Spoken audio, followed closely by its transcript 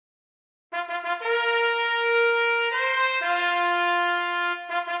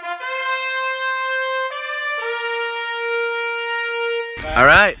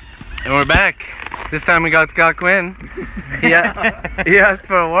Alright, and we're back. This time we got Scott Quinn. He asked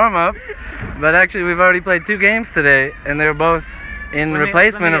for a warm-up, but actually we've already played 2 games today, and they were both in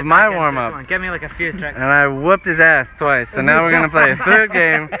replacement of my warm-up. Give me like a few tricks. And I whooped his ass twice, so now we're gonna play a 3rd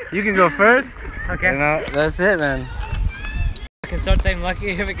game. You can go first. Okay. You know, that's it, man. Fucking 3rd time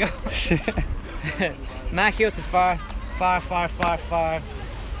lucky, here we go. Mac heel to far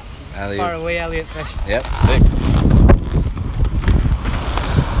away, Elliot fish. Yep, sick.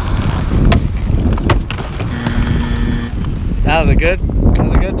 That was a good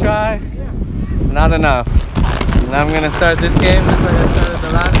try. It's not enough. And I'm gonna start this game just like I started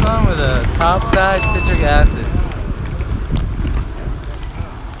the last one with a topside citric acid.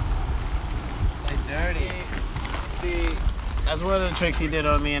 Play dirty. See, that's one of the tricks he did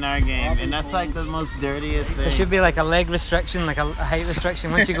on me in our game, and that's like the most dirtiest thing. There should be like a leg restriction, like a height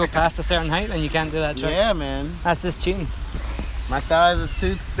restriction. Once you go past a certain height, then you can't do that trick. Yeah, man. That's just cheating. My thighs is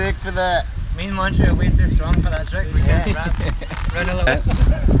too thick for that. Me and Montre are way too strong for that trick. We can't run a little bit.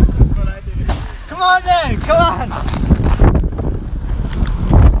 That's what I do. Come on then, come on!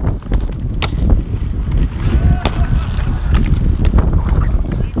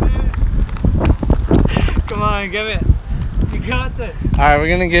 Come on, give it. You got it. Alright, we're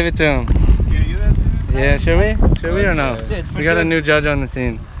gonna give it to him. Can you give that to him? Yeah, should we? Should we or no? Dude, We got a new judge on the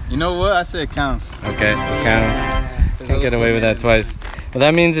scene. You know what? I said it counts. Okay, it counts. Can't get away with that twice. Well,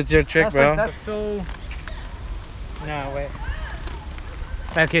 that means it's your trick, That's bro. like, that's so... No, wait.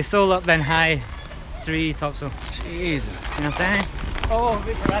 Okay, sole up, then high, 3 topsail. Jesus. You know what I'm saying? Oh,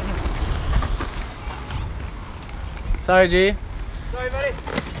 wait for Rasmus. Sorry, G. Sorry, buddy.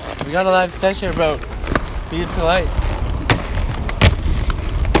 We got a live session, bro. Be polite.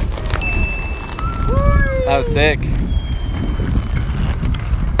 Woo! That was sick.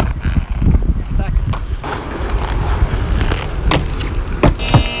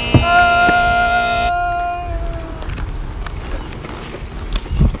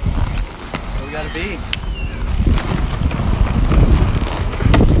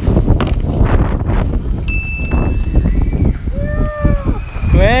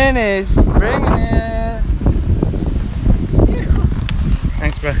 Quinn is bringing it.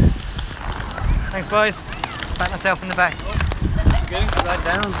 Thanks, bro. Thanks, boys. Pat myself in the back. Getting to right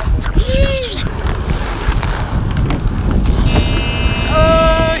down.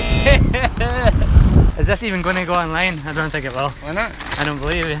 Oh shit! Is this even going to go online? I don't think it will. Why not? I don't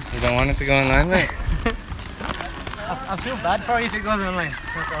believe you. You don't want it to go online, mate? I feel bad for you if it goes online.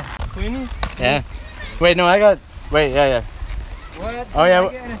 That's all. Queenie? Yeah. Wait, no, I got. Wait, yeah. What? Oh,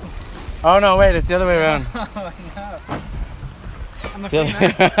 yeah. Oh, no, wait, it's the other way around. Oh, no. I'm a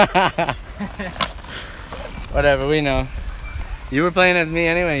The Whatever, we know. You were playing as me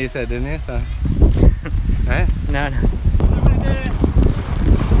anyway, you said, didn't you? So. Right? No.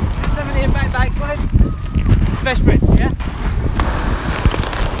 78 backslide. Fish sprint, yeah?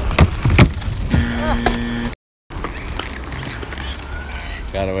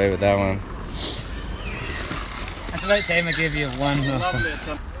 Got away with that one. That's about time I gave you 1.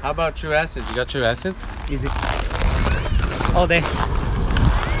 How about true acids? You got true acids? Easy. All day.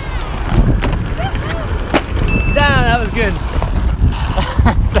 Damn, that was good.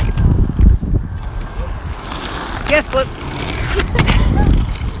 Guess flip.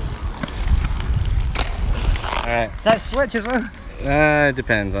 Alright. That switch as well? It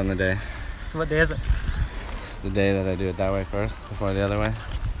depends on the day. So what day is it? It's the day that I do it that way first, before the other way.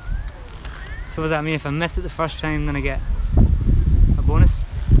 So what does that mean? If I miss it the first time, then I get a bonus?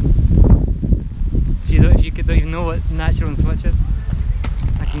 If you don't even know what natural and switch is,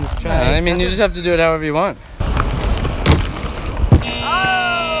 I can just try. Yeah, I mean, you just have to do it however you want.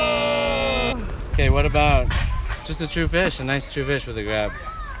 Oh! Okay, what about just a true fish? A nice true fish with a grab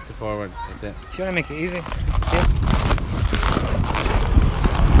to forward. That's it. If you want to make it easy.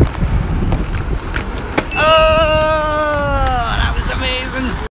 Oh! That was amazing!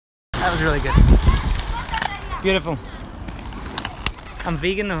 That was really good. Beautiful. I'm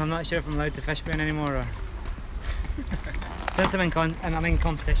vegan though, I'm not sure if I'm allowed to fish spoon anymore or... Since I'm in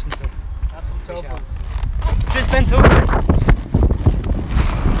competition, so... Have some tofu. Just been tofu.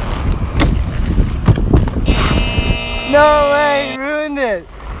 No way, he ruined it!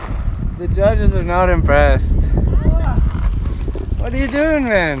 The judges are not impressed. What are you doing,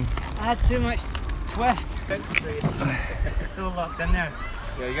 man? I had too much twist. It's so locked in there.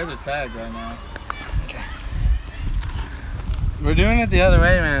 Yeah, you guys are tagged right now. Okay. We're doing it the other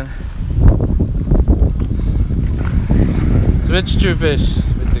way, man. Switch true fish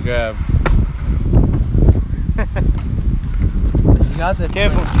with the grab. You got this.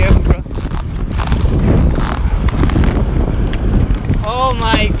 Careful, careful, bro. Oh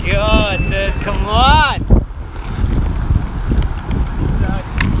my god, dude, come on!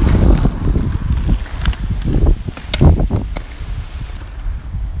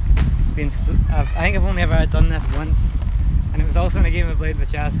 It's been so, I think I've only ever done this once, and it was also in a game of B.L.A.D.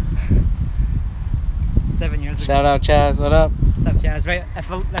 with Chaz. 7 years ago. Shout out Chaz, what up? What's up, Chaz? Right,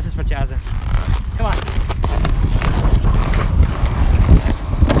 this is for Chaz. Come on.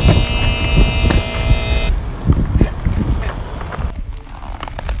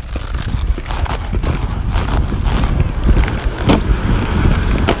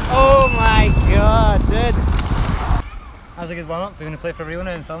 Oh my god, dude. That was a good warm up. We're going to play for real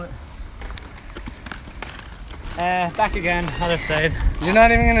now and film it. Back again, other side. You're not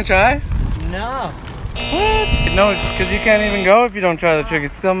even gonna try? No. What? No, because you can't even go if you don't try the trick.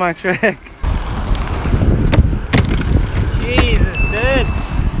 It's still my trick. Jesus, dude.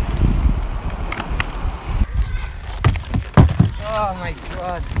 Oh my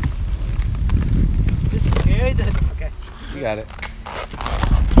god. This is scary, dude. Okay. You got it.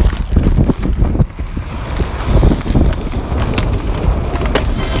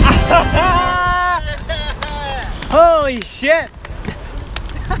 Holy shit!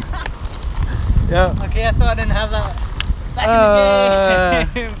 Yeah. Okay, I thought I didn't have that. Back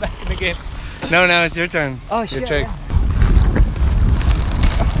in the game. Back in the game. No, now it's your turn. Oh your shit. trick. Yeah.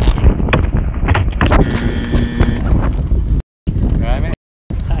 Alright, mate?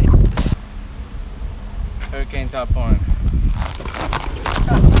 Hi. Hurricane top porn.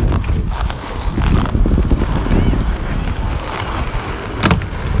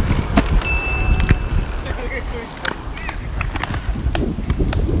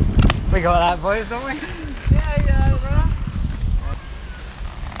 We got that, boys, don't we? Yeah, bro.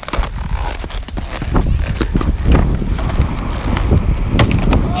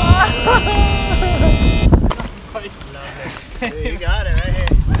 You got it right here.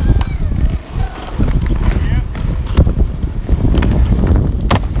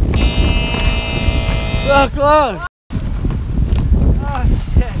 So close! Oh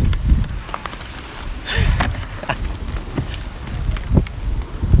shit.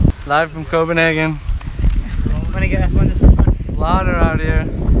 Live from Copenhagen. I'm gonna get this one just for fun. Slaughter out here. 2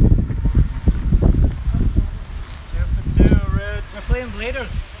 for 2, Red. We're playing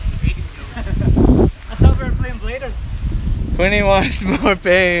Bladers. I thought we were playing Bladers. Quinny wants more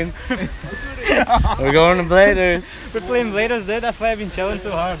pain. We're going to Bladers. We're playing Bladers, dude. That's why I've been chilling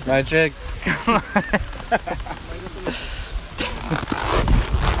so hard. It's my trick.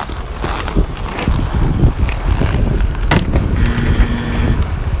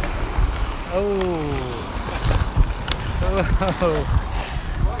 Oh.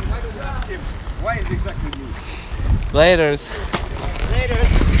 Why is exactly me? Bladers. Bladers.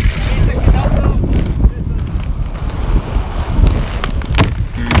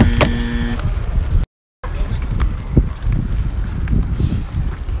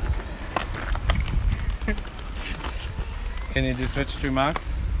 Can you do switch through marks?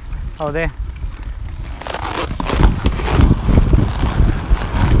 Oh, there.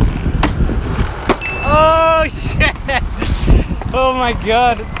 Oh shit! Oh my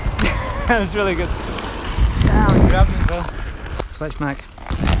god! That was really good. Damn, grabbed me as well. Switch Mac.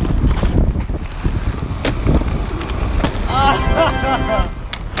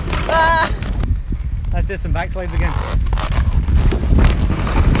 Let's do some backslides again.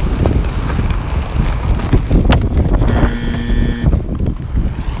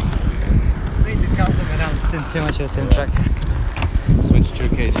 Need to cut something out. Doing too much of the same trick. Switch through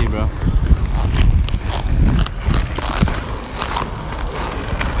KG, bro.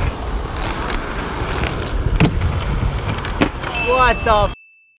 What the f?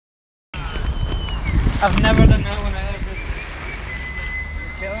 I've never done that one either.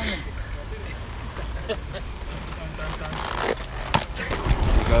 You're killing me.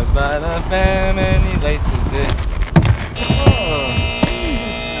 Goes by the fam and he laces it. Oh.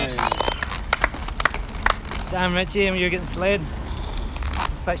 Damn, Richie, you're getting slayed.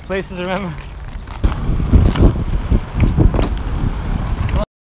 Let's switch places, remember? Oh,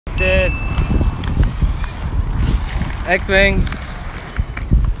 dude. X-Wing.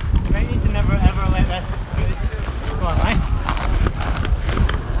 You might need to never ever let this go online.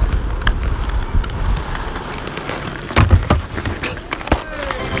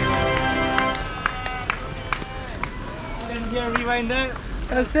 Didn't hear a rewind out.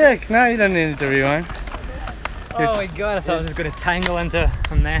 That's sick. No, you don't need to rewind. Oh my god, I thought I was just going to tangle into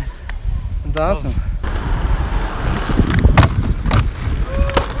a mess. That's awesome.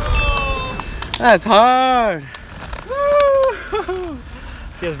 That's hard.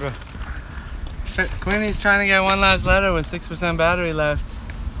 Cheers, bro. Quinny's trying to get one last letter with 6% battery left.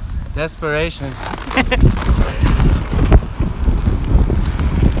 Desperation.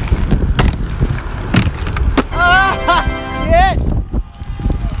 Ah, shit!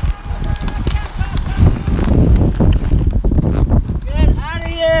 Get out of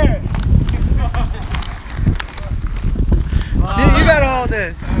here! See, you gotta hold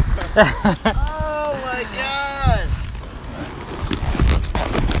this. Oh my god!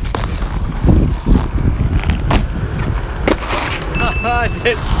 Oh,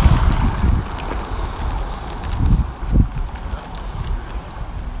 dude.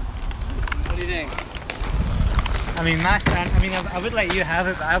 What do you think? I mean, I would let you have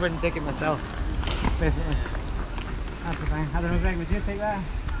it, but I wouldn't take it myself. Basically. That's the thing. I don't know, Greg, would you take that?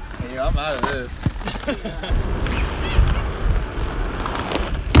 Yeah, I'm out of this.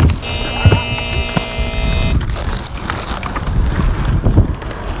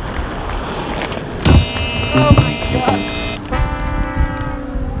 Oh my god!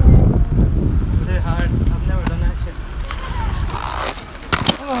 Too hard. I've never done that shit.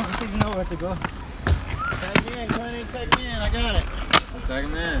 Oh, I didn't know where to go. Tag me in, Quinny, tag me in. I got it. Tag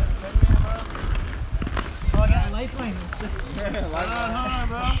him in. Oh, I got a lifeline. Hold on,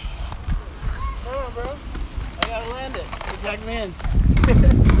 bro. Hold on, bro. I gotta land it. You tag me in.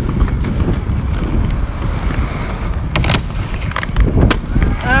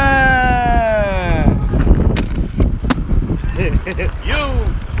 You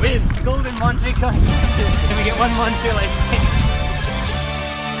win! Golden Montreal. Can we get one Montreal lifeline?